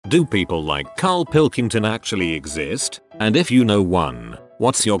Do people like Karl Pilkington actually exist? And if you know one,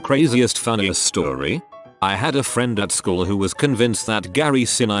 what's your craziest funniest story? I had a friend at school who was convinced that Gary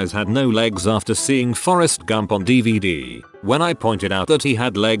Sinise had no legs after seeing Forrest Gump on DVD. When I pointed out that he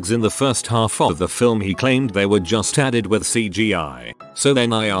had legs in the first half of the film, he claimed they were just added with CGI. So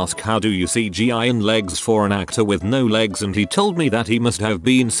then I asked, how do you CGI in legs for an actor with no legs, and he told me that he must have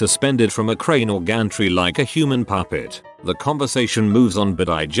been suspended from a crane or gantry like a human puppet. The conversation moves on, but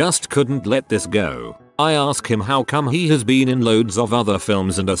I just couldn't let this go. I ask him how come he has been in loads of other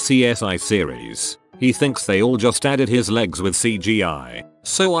films and a CSI series. He thinks they all just added his legs with CGI.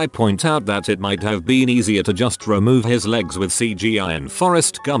 So I point out that it might have been easier to just remove his legs with CGI in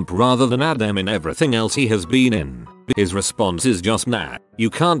Forrest Gump rather than add them in everything else he has been in. His response is just, nah,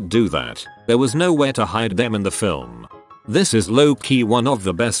 you can't do that. There was nowhere to hide them in the film. This is low-key one of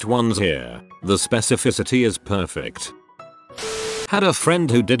the best ones here. The specificity is perfect. Had a friend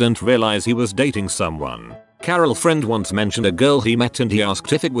who didn't realize he was dating someone. Karl friend once mentioned a girl he met, and he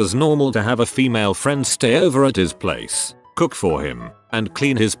asked if it was normal to have a female friend stay over at his place, cook for him, and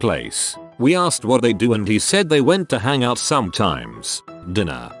clean his place. We asked what they do, and he said they went to hang out sometimes.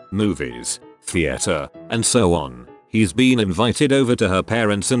 Dinner, movies, theater, and so on. He's been invited over to her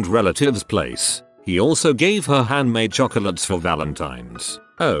parents' and relatives' place. He also gave her handmade chocolates for Valentine's.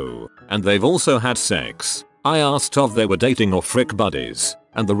 Oh, and they've also had sex. I asked if they were dating or frick buddies,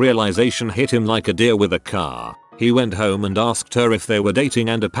 and the realization hit him like a deer with a car. He went home and asked her if they were dating,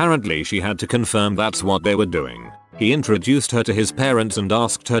 and apparently she had to confirm that's what they were doing. He introduced her to his parents and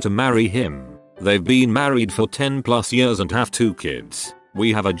asked her to marry him. They've been married for 10+ years and have 2 kids.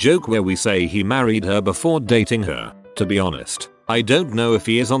 We have a joke where we say he married her before dating her. To be honest, I don't know if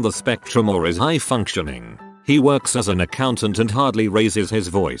he is on the spectrum or is high functioning. He works as an accountant and hardly raises his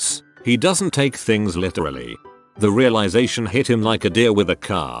voice. He doesn't take things literally. The realization hit him like a deer with a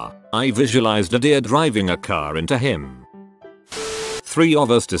car. I visualized a deer driving a car into him. 3 of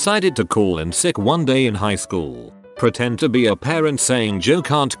us decided to call in sick one day in high school. Pretend to be a parent saying Joe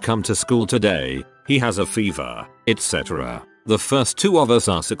can't come to school today, he has a fever, etc. The first 2 of us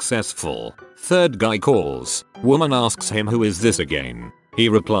are successful. 3rd guy calls. Woman asks him, who is this again? He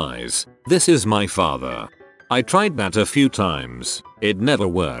replies, this is my father. I tried that a few times. It never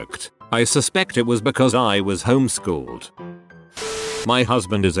worked. I suspect it was because I was homeschooled. My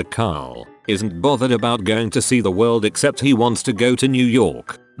husband is a Karl, isn't bothered about going to see the world except he wants to go to New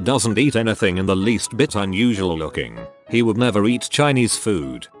York, doesn't eat anything in the least bit unusual looking. He would never eat Chinese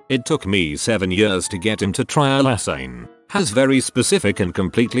food. It took me 7 years to get him to try Alassane. Has very specific and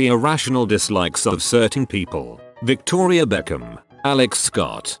completely irrational dislikes of certain people. Victoria Beckham, Alex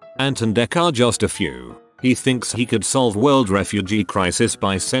Scott, Anton Deck are just a few. He thinks he could solve world refugee crisis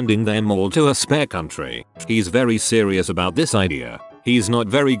by sending them all to a spare country. He's very serious about this idea. He's not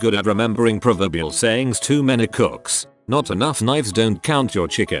very good at remembering proverbial sayings, too many cooks, not enough knives, don't count your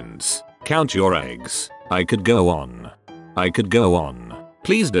chickens, count your eggs. I could go on.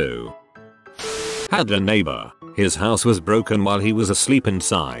 Please do. Had a neighbor. His house was broken while he was asleep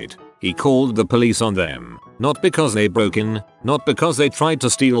inside. He called the police on them, not because they broke in, not because they tried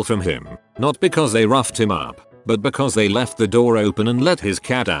to steal from him, not because they roughed him up, but because they left the door open and let his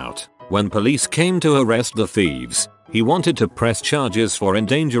cat out. When police came to arrest the thieves, he wanted to press charges for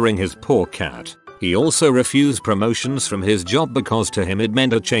endangering his poor cat. He also refused promotions from his job because to him it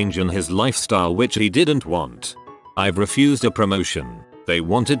meant a change in his lifestyle which he didn't want. I've refused a promotion. They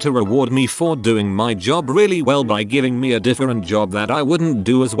wanted to reward me for doing my job really well by giving me a different job that I wouldn't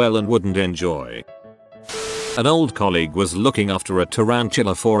do as well and wouldn't enjoy. An old colleague was looking after a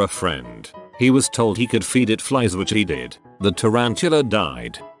tarantula for a friend. He was told he could feed it flies, which he did. The tarantula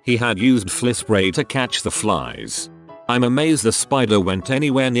died. He had used fly spray to catch the flies. I'm amazed the spider went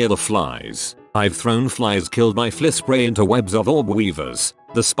anywhere near the flies. I've thrown flies killed by fly spray into webs of orb weavers.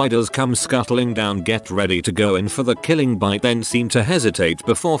 The spiders come scuttling down, get ready to go in for the killing bite, then seem to hesitate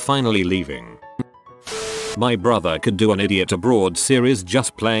before finally leaving. My brother could do an Idiot Abroad series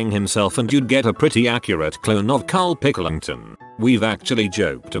just playing himself and you'd get a pretty accurate clone of Karl Pilkington. We've actually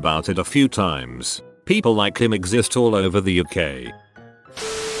joked about it a few times. People like him exist all over the UK.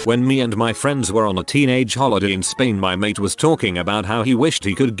 When me and my friends were on a teenage holiday in Spain, my mate was talking about how he wished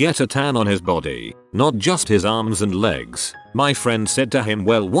he could get a tan on his body, not just his arms and legs. My friend said to him,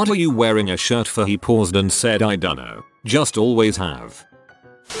 well, what are you wearing a shirt for? He paused and said, I dunno, just always have.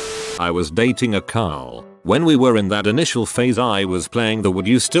 I was dating a Karl. When we were in that initial phase, I was playing the would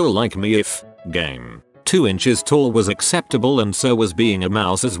you still like me if game. 2 inches tall was acceptable, and so was being a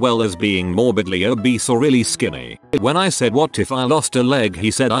mouse, as well as being morbidly obese or really skinny. When I said what if I lost a leg,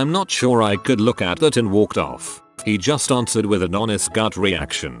 he said I'm not sure I could look at that and walked off. He just answered with an honest gut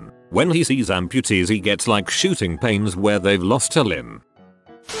reaction. When he sees amputees he gets like shooting pains where they've lost a limb.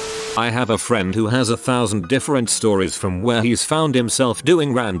 I have a friend who has 1,000 different stories from where he's found himself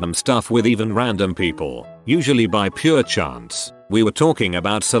doing random stuff with even random people, usually by pure chance. We were talking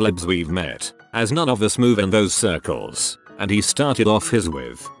about celebs we've met, as none of us move in those circles, and he started off his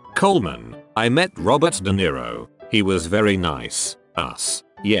with, "Coleman, I met Robert De Niro. He was very nice. Us.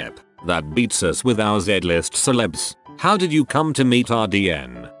 Yep, that beats us with our Z-list celebs. How did you come to meet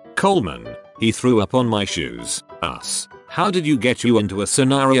RDN? Coleman, he threw up on my shoes. Us. How did you get you into a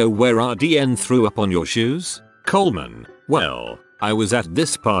scenario where RDN threw up on your shoes? Coleman, well, I was at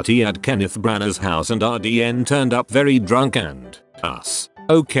this party at Kenneth Branagh's house and RDN turned up very drunk and us.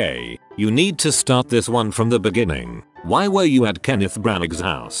 Okay, you need to start this one from the beginning. Why were you at Kenneth Branagh's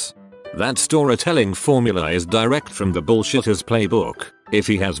house? That storytelling formula is direct from the bullshitter's playbook. If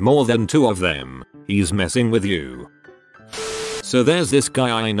he has more than 2 of them, he's messing with you. So there's this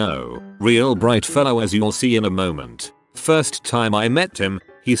guy I know, real bright fellow as you'll see in a moment. First time I met him,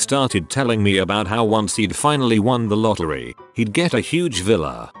 he started telling me about how once he'd finally won the lottery, he'd get a huge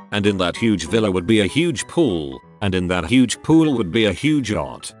villa, and in that huge villa would be a huge pool, and in that huge pool would be a huge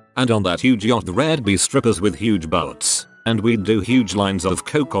yacht, and on that huge yacht there'd be strippers with huge butts, and we'd do huge lines of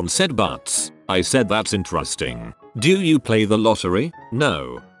coke on said butts. I said that's interesting. Do you play the lottery?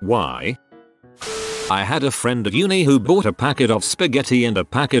 No. Why? I had a friend at uni who bought a packet of spaghetti and a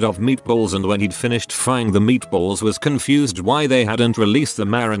packet of meatballs, and when he'd finished frying the meatballs was confused why they hadn't released the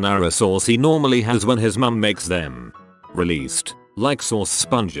marinara sauce he normally has when his mum makes them. Released. Like sauce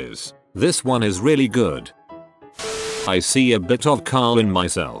sponges. This one is really good. I see a bit of Karl in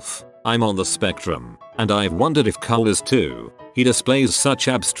myself. I'm on the spectrum, and I've wondered if Karl is too. He displays such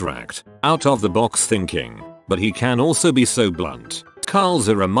abstract, out of the box thinking, but he can also be so blunt. Karl's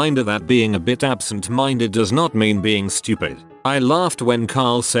a reminder that being a bit absent-minded does not mean being stupid. I laughed when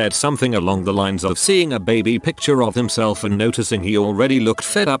Karl said something along the lines of seeing a baby picture of himself and noticing he already looked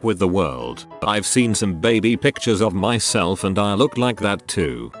fed up with the world. I've seen some baby pictures of myself and I look like that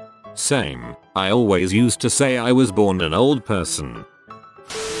too. Same. I always used to say I was born an old person.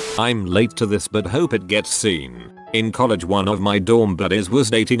 I'm late to this but hope it gets seen. In college one of my dorm buddies was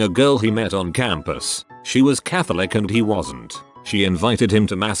dating a girl he met on campus. She was Catholic and he wasn't. She invited him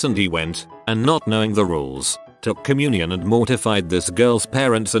to mass and he went, and not knowing the rules, took communion and mortified this girl's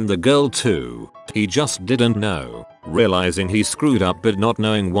parents and the girl too. He just didn't know. Realizing he screwed up but not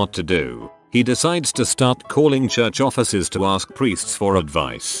knowing what to do, he decides to start calling church offices to ask priests for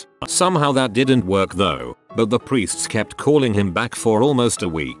advice. Somehow that didn't work though, but the priests kept calling him back for almost a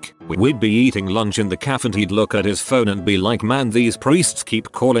week. We'd be eating lunch in the cafe and he'd look at his phone and be like, man, these priests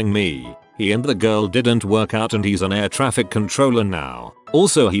keep calling me. He and the girl didn't work out and he's an air traffic controller now.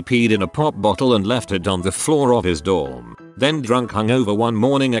 Also he peed in a pop bottle and left it on the floor of his dorm. Then drunk hungover one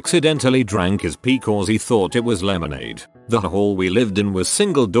morning accidentally drank his pee cause he thought it was lemonade. The hall we lived in was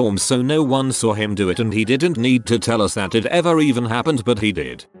single dorms so no one saw him do it and he didn't need to tell us that it ever even happened but he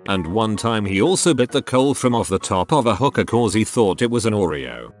did. And one time he also bit the coal from off the top of a hookah cause he thought it was an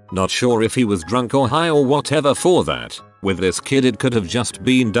Oreo. Not sure if he was drunk or high or whatever for that. With this kid it could have just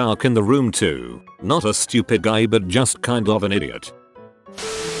been dark in the room too. Not a stupid guy but just kind of an idiot.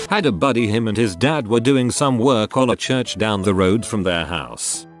 Had a buddy, him and his dad were doing some work on a church down the road from their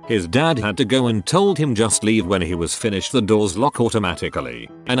house. His dad had to go and told him just leave when he was finished, the doors lock automatically.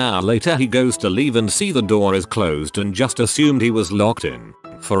 An hour later he goes to leave and see the door is closed and just assumed he was locked in.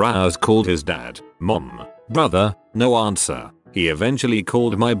 For hours called his dad, mom, brother, no answer. He eventually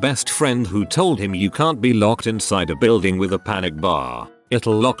called my best friend who told him you can't be locked inside a building with a panic bar.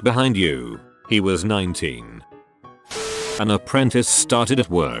 It'll lock behind you. He was 19. An apprentice started at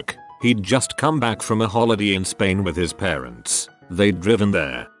work. He'd just come back from a holiday in Spain with his parents. They'd driven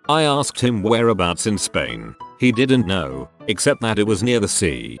there. I asked him whereabouts in Spain. He didn't know, except that it was near the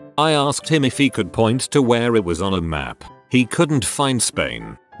sea. I asked him if he could point to where it was on a map. He couldn't find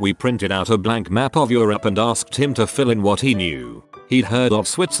Spain. We printed out a blank map of Europe and asked him to fill in what he knew. He'd heard of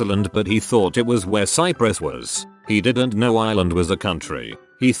Switzerland but he thought it was where Cyprus was. He didn't know Ireland was a country.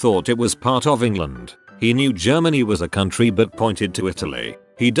 He thought it was part of England. He knew Germany was a country but pointed to Italy.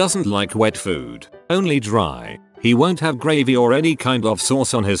 He doesn't like wet food, only dry. He won't have gravy or any kind of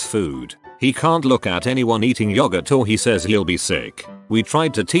sauce on his food. He can't look at anyone eating yogurt or he says he'll be sick. We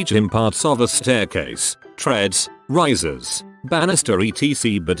tried to teach him parts of a staircase, treads, risers, banister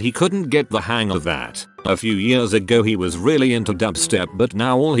etc. but he couldn't get the hang of that. A few years ago he was really into dubstep but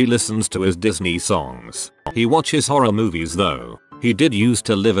now all he listens to is Disney songs. He watches horror movies though. He did used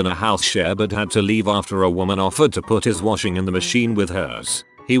to live in a house share but had to leave after a woman offered to put his washing in the machine with hers.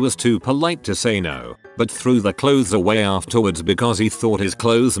 He was too polite to say no, but threw the clothes away afterwards because he thought his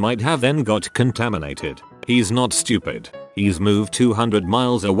clothes might have then got contaminated. He's not stupid. He's moved 200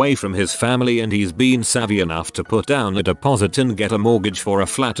 miles away from his family and he's been savvy enough to put down a deposit and get a mortgage for a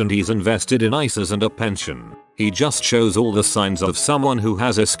flat, and he's invested in ISAs and a pension. He just shows all the signs of someone who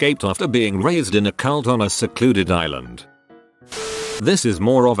has escaped after being raised in a cult on a secluded island. This is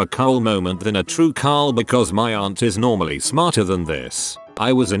more of a Karl moment than a true Karl because my aunt is normally smarter than this.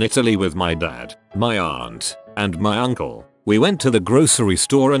 I was in Italy with my dad, my aunt, and my uncle. We went to the grocery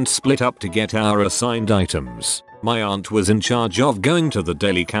store and split up to get our assigned items. My aunt was in charge of going to the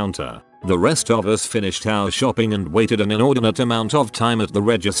deli counter. The rest of us finished our shopping and waited an inordinate amount of time at the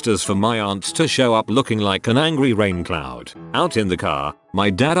registers for my aunt to show up looking like an angry rain cloud. Out in the car,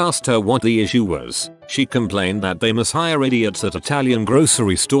 my dad asked her what the issue was. She complained that they must hire idiots at Italian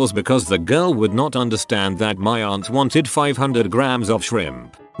grocery stores because the girl would not understand that my aunt wanted 500 grams of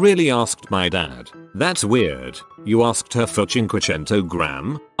shrimp. Really, asked my dad. That's weird. You asked her for 500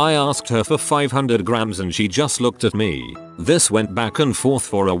 gram? I asked her for 500 grams and she just looked at me. This went back and forth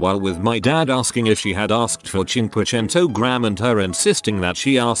for a while, with my dad asking if she had asked for 500 gram and her insisting that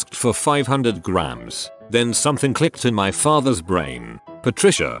she asked for 500 grams. Then something clicked in my father's brain.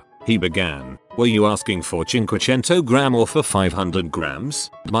 Patricia, he began, were you asking for 500 gram or for 500 grams?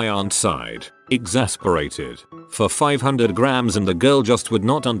 My aunt sighed, exasperated. For 500 grams, and the girl just would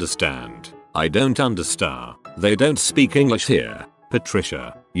not understand. I don't understand. They don't speak English here.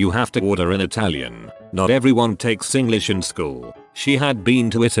 Patricia, you have to order in Italian. Not everyone takes English in school. She had been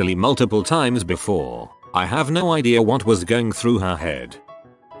to Italy multiple times before. I have no idea what was going through her head.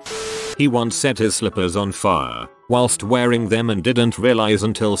 He once set his slippers on fire whilst wearing them and didn't realize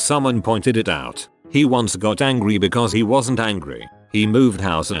until someone pointed it out. He once got angry because he wasn't angry. He moved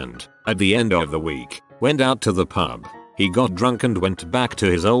house and, at the end of the week, went out to the pub. He got drunk and went back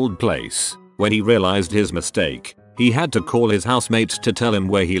to his old place. When he realized his mistake, he had to call his housemates to tell him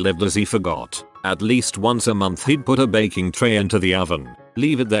where he lived, as he forgot. At least once a month he'd put a baking tray into the oven,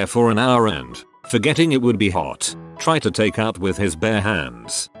 leave it there for an hour and, forgetting it would be hot, try to take out with his bare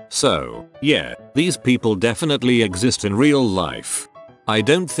hands. So, yeah, these people definitely exist in real life. I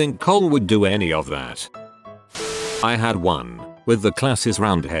don't think Cole would do any of that. I had one, with the class's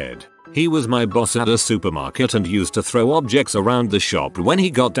round head. He was my boss at a supermarket and used to throw objects around the shop when he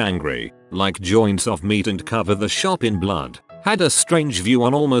got angry, like joints of meat, and cover the shop in blood. Had a strange view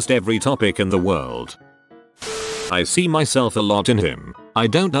on almost every topic in the world. I see myself a lot in him. I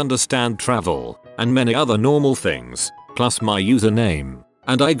don't understand travel, and many other normal things, plus my username.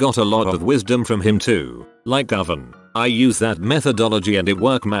 And I got a lot of wisdom from him too, like oven. I use that methodology and it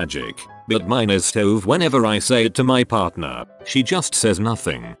work magic, but mine is stove. Whenever I say it to my partner, she just says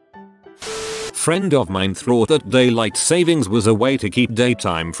nothing. Friend of mine thought that daylight savings was a way to keep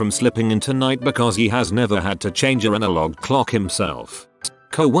daytime from slipping into night because he has never had to change an analog clock himself.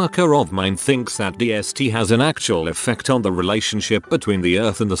 Co-worker of mine thinks that DST has an actual effect on the relationship between the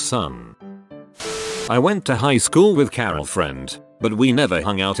earth and the sun. I went to high school with Karl friend, but we never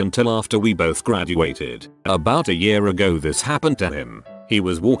hung out until after we both graduated. About a year ago this happened to him. He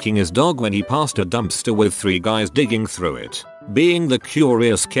was walking his dog when he passed a dumpster with 3 guys digging through it. Being the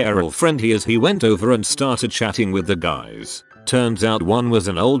curious Karl friend he is, he went over and started chatting with the guys. Turns out one was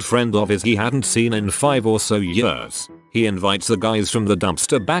an old friend of his he hadn't seen in 5 or so years. He invites the guys from the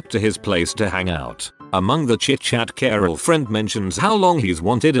dumpster back to his place to hang out. Among the chit chat, Karl friend mentions how long he's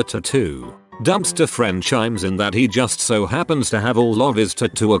wanted a tattoo. Dumpster friend chimes in that he just so happens to have all of his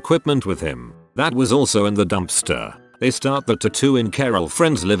tattoo equipment with him. That was also in the dumpster. They start the tattoo in Karl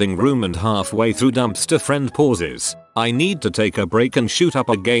friend's living room and halfway through dumpster friend pauses. I need to take a break and shoot up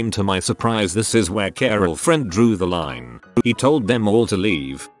a game. To my surprise, this is where Karl friend drew the line. He told them all to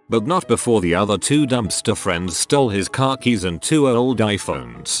leave, but not before the other 2 dumpster friends stole his car keys and 2 old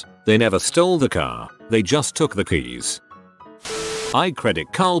iPhones. They never stole the car, they just took the keys. I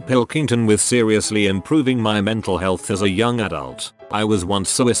credit Karl Pilkington with seriously improving my mental health as a young adult. I was once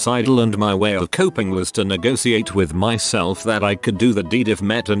suicidal and my way of coping was to negotiate with myself that I could do the deed if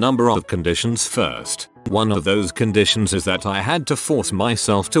met a number of conditions first. One of those conditions is that I had to force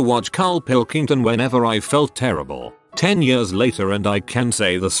myself to watch Karl Pilkington whenever I felt terrible. 10 years later and I can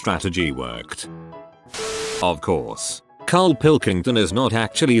say the strategy worked. Of course, Karl Pilkington is not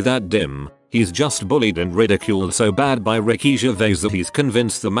actually that dim. He's just bullied and ridiculed so bad by Ricky Gervais that he's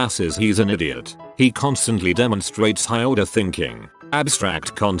convinced the masses he's an idiot. He constantly demonstrates high-order thinking,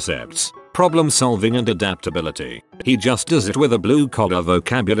 abstract concepts, problem solving and adaptability. He just does it with a blue-collar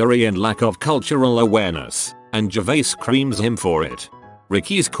vocabulary and lack of cultural awareness, and Gervais creams him for it.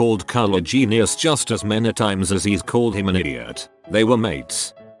 Ricky's called Karl a genius just as many times as he's called him an idiot. They were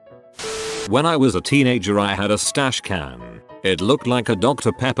mates. When I was a teenager I had a stash can. It looked like a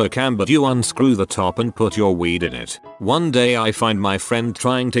Dr. Pepper can, but you unscrew the top and put your weed in it. One day I find my friend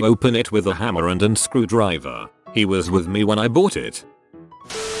trying to open it with a hammer and a screwdriver. He was with me when I bought it.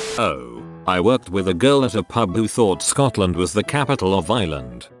 Oh, I worked with a girl at a pub who thought Scotland was the capital of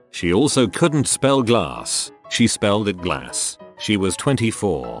Ireland. She also couldn't spell glass. She spelled it glass. She was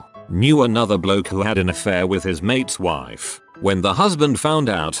 24. Knew another bloke who had an affair with his mate's wife. When the husband found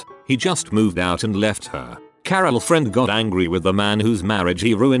out, he just moved out and left her. Carol's friend got angry with the man whose marriage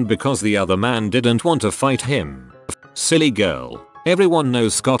he ruined because the other man didn't want to fight him. Silly girl. Everyone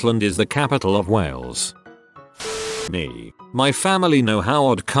knows Scotland is the capital of Wales. Me. My family know how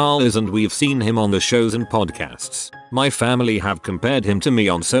odd Karl is and we've seen him on the shows and podcasts. My family have compared him to me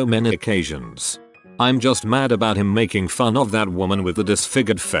on so many occasions. I'm just mad about him making fun of that woman with the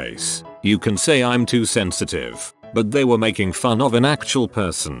disfigured face. You can say I'm too sensitive, but they were making fun of an actual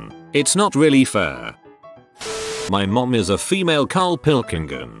person. It's not really fair. My mom is a female Karl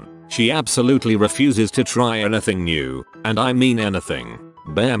Pilkington. She absolutely refuses to try anything new, and I mean anything.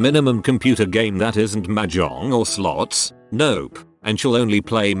 Bare minimum computer game that isn't mahjong or slots? Nope. And she'll only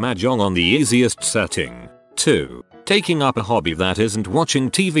play mahjong on the easiest setting. 2. Taking up a hobby that isn't watching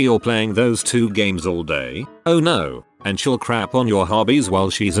TV or playing those 2 games all day? Oh no. And she'll crap on your hobbies while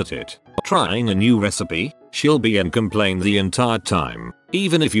she's at it. Trying a new recipe? She'll be and complain the entire time,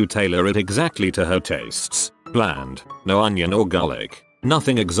 even if you tailor it exactly to her tastes. Bland, no onion or garlic,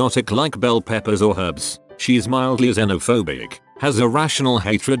 nothing exotic like bell peppers or herbs. She's mildly xenophobic, has irrational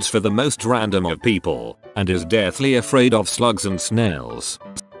hatreds for the most random of people, and is deathly afraid of slugs and snails.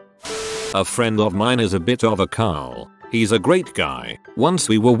 A friend of mine is a bit of a Karl. He's a great guy. Once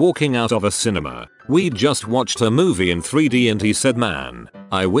we were walking out of a cinema. We'd just watched a movie in 3D and he said, "Man,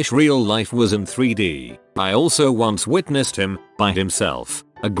 I wish real life was in 3D. I also once witnessed him, by himself,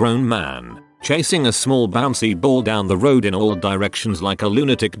 a grown man, chasing a small bouncy ball down the road in all directions like a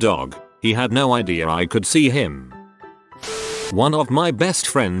lunatic dog. He had no idea I could see him." One of my best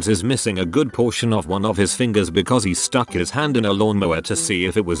friends is missing a good portion of one of his fingers because he stuck his hand in a lawnmower to see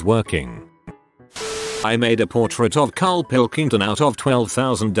if it was working. I made a portrait of Karl Pilkington out of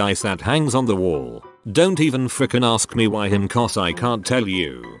 12,000 dice that hangs on the wall. Don't even frickin' ask me why him, cause I can't tell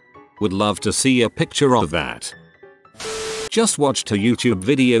you. Would love to see a picture of that. Just watched a YouTube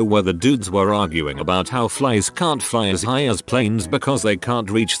video where the dudes were arguing about how flies can't fly as high as planes because they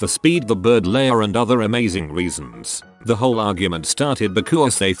can't reach the speed the bird layer and other amazing reasons. The whole argument started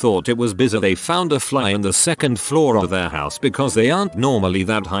because they thought it was bizarre they found a fly in the 2nd floor of their house because they aren't normally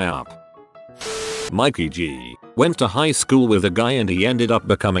that high up. Mikey G. Went to high school with a guy and he ended up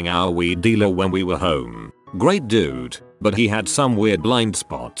becoming our weed dealer when we were home. Great dude, but he had some weird blind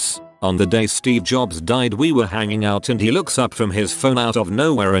spots. On the day Steve Jobs died we were hanging out and he looks up from his phone out of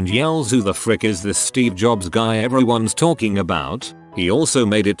nowhere and yells, "Who the frick is this Steve Jobs guy everyone's talking about?" He also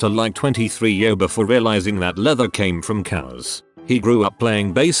made it to like 23 years before realizing that leather came from cows. He grew up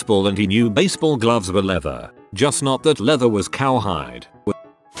playing baseball and he knew baseball gloves were leather, just not that leather was cowhide.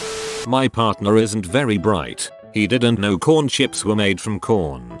 My partner isn't very bright. He didn't know corn chips were made from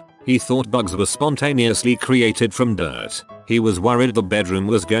corn. He thought bugs were spontaneously created from dirt. He was worried the bedroom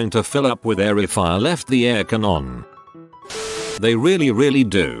was going to fill up with air if I left the aircon on. They really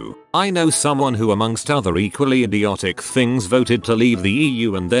do. I know someone who, amongst other equally idiotic things, voted to leave the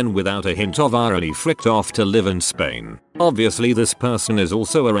EU and then without a hint of irony fricked off to live in Spain. Obviously this person is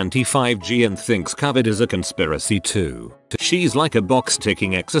also a anti-5G and thinks COVID is a conspiracy too. She's like a box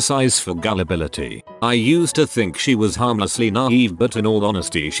ticking exercise for gullibility. I used to think she was harmlessly naive, but in all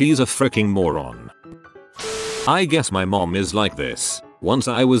honesty she's a freaking moron. I guess my mom is like this. Once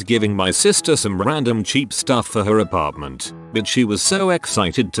I was giving my sister some random cheap stuff for her apartment, but she was so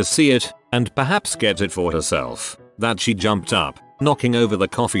excited to see it, and perhaps get it for herself, that she jumped up, knocking over the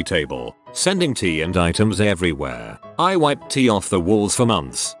coffee table, sending tea and items everywhere. I wiped tea off the walls for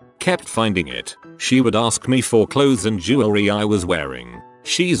months, kept finding it. She would ask me for clothes and jewelry I was wearing.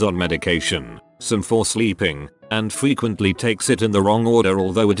 She's on medication, some for sleeping, and frequently takes it in the wrong order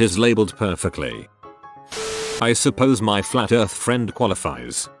although it is labeled perfectly. I suppose my flat earth friend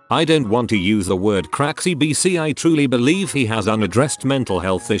qualifies. I don't want to use the word cracksy BC. I truly believe he has unaddressed mental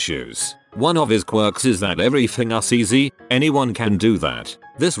health issues. One of his quirks is that everything is easy, anyone can do that.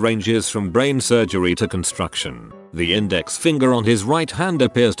 This ranges from brain surgery to construction. The index finger on his right hand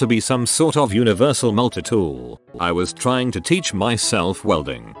appears to be some sort of universal multi-tool. I was trying to teach myself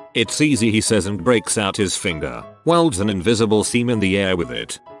welding. It's easy, he says, and breaks out his finger. Welds an invisible seam in the air with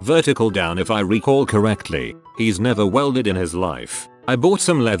it. Vertical down if I recall correctly. He's never welded in his life. I bought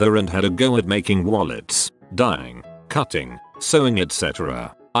some leather and had a go at making wallets, dyeing, cutting, sewing,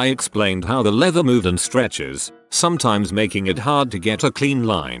 etc. I explained how the leather moved and stretches, sometimes making it hard to get a clean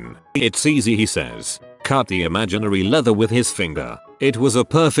line. It's easy, he says. Cut the imaginary leather with his finger. It was a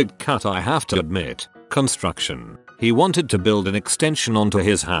perfect cut, I have to admit. Construction. He wanted to build an extension onto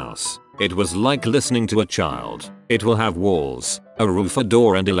his house. It was like listening to a child. It will have walls, a roof, a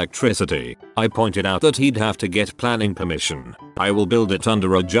door and electricity. I pointed out that he'd have to get planning permission. I will build it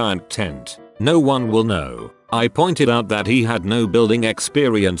under a giant tent. No one will know. I pointed out that he had no building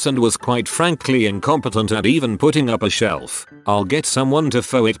experience and was quite frankly incompetent at even putting up a shelf. I'll get someone to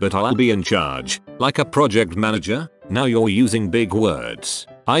fow it, but I'll be in charge. Like a project manager? Now you're using big words.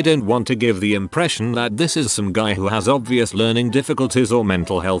 I don't want to give the impression that this is some guy who has obvious learning difficulties or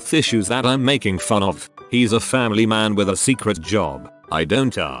mental health issues that I'm making fun of. He's a family man with a secret job. I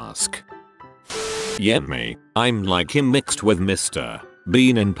don't ask. Yeah, me. I'm like him mixed with Mr.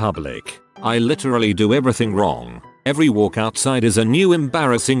 Bean in public. I literally do everything wrong. Every walk outside is a new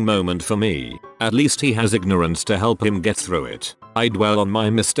embarrassing moment for me. At least he has ignorance to help him get through it. I dwell on my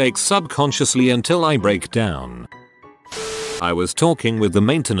mistakes subconsciously until I break down. I was talking with the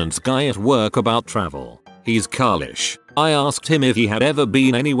maintenance guy at work about travel. He's Karlish. I asked him if he had ever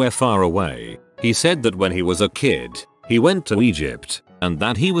been anywhere far away. He said that when he was a kid, he went to Egypt, and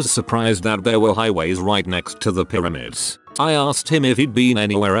that he was surprised that there were highways right next to the pyramids. I asked him if he'd been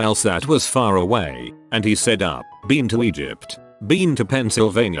anywhere else that was far away, and he said been to Egypt, been to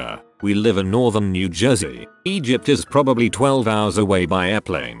Pennsylvania. We live in northern New Jersey. Egypt is probably 12 hours away by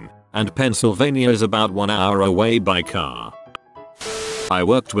airplane, and Pennsylvania is about 1 hour away by car. I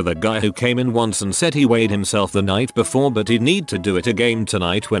worked with a guy who came in once and said he weighed himself the night before, but he'd need to do it again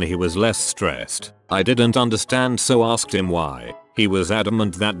tonight when he was less stressed. I didn't understand, so asked him why. He was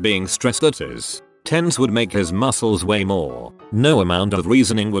adamant that being stressed, that is, tense, would make his muscles weigh more. No amount of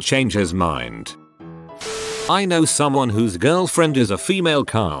reasoning would change his mind. I know someone whose girlfriend is a female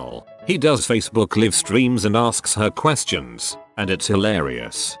Karl. He does Facebook live streams and asks her questions, and it's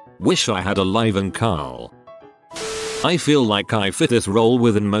hilarious. Wish I had a live and Karl. I feel like I fit this role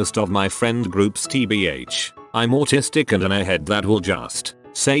within most of my friend groups, tbh. I'm autistic and an airhead that will just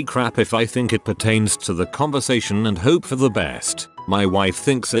say crap if I think it pertains to the conversation and hope for the best. My wife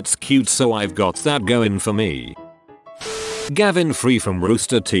thinks it's cute, so I've got that going for me. Gavin, free from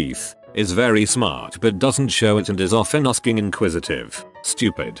Rooster Teeth, is very smart but doesn't show it and is often asking inquisitive,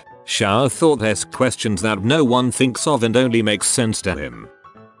 stupid, shower thought-esque questions that no one thinks of and only makes sense to him.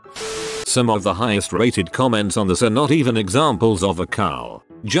 Some of the highest rated comments on this are not even examples of a Karl,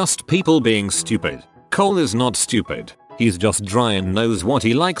 just people being stupid. Cole is not stupid, he's just dry and knows what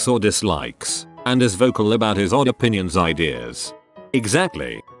he likes or dislikes, and is vocal about his odd opinions, ideas.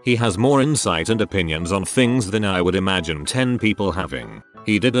 Exactly, he has more insight and opinions on things than I would imagine 10 people having.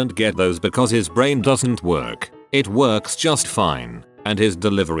 He didn't get those because his brain doesn't work. It works just fine, and his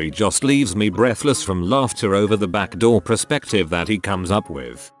delivery just leaves me breathless from laughter over the backdoor perspective that he comes up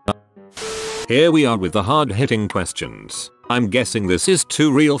with. Here we are with the hard-hitting questions. I'm guessing this is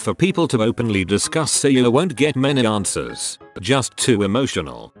too real for people to openly discuss, so you won't get many answers. Just too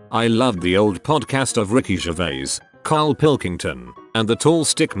emotional. I loved the old podcast of Ricky Gervais, Karl Pilkington, and the tall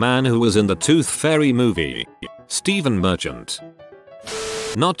stick man who was in the Tooth Fairy movie, Stephen Merchant.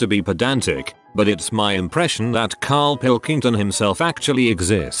 Not to be pedantic, but it's my impression that Karl Pilkington himself actually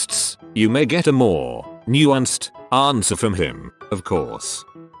exists. You may get a more nuanced answer from him, of course.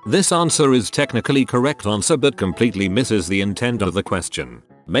 This answer is technically correct answer but completely misses the intent of the question.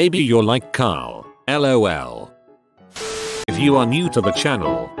 Maybe you're like Karl, lol. If you are new to the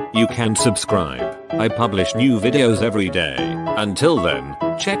channel, you can subscribe. I publish new videos every day. Until then,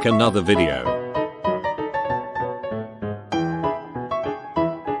 check another video.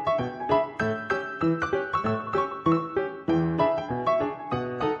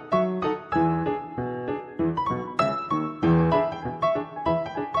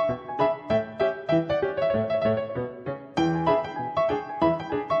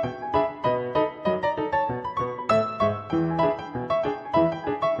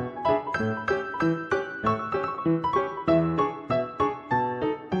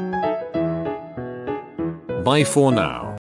 Bye for now.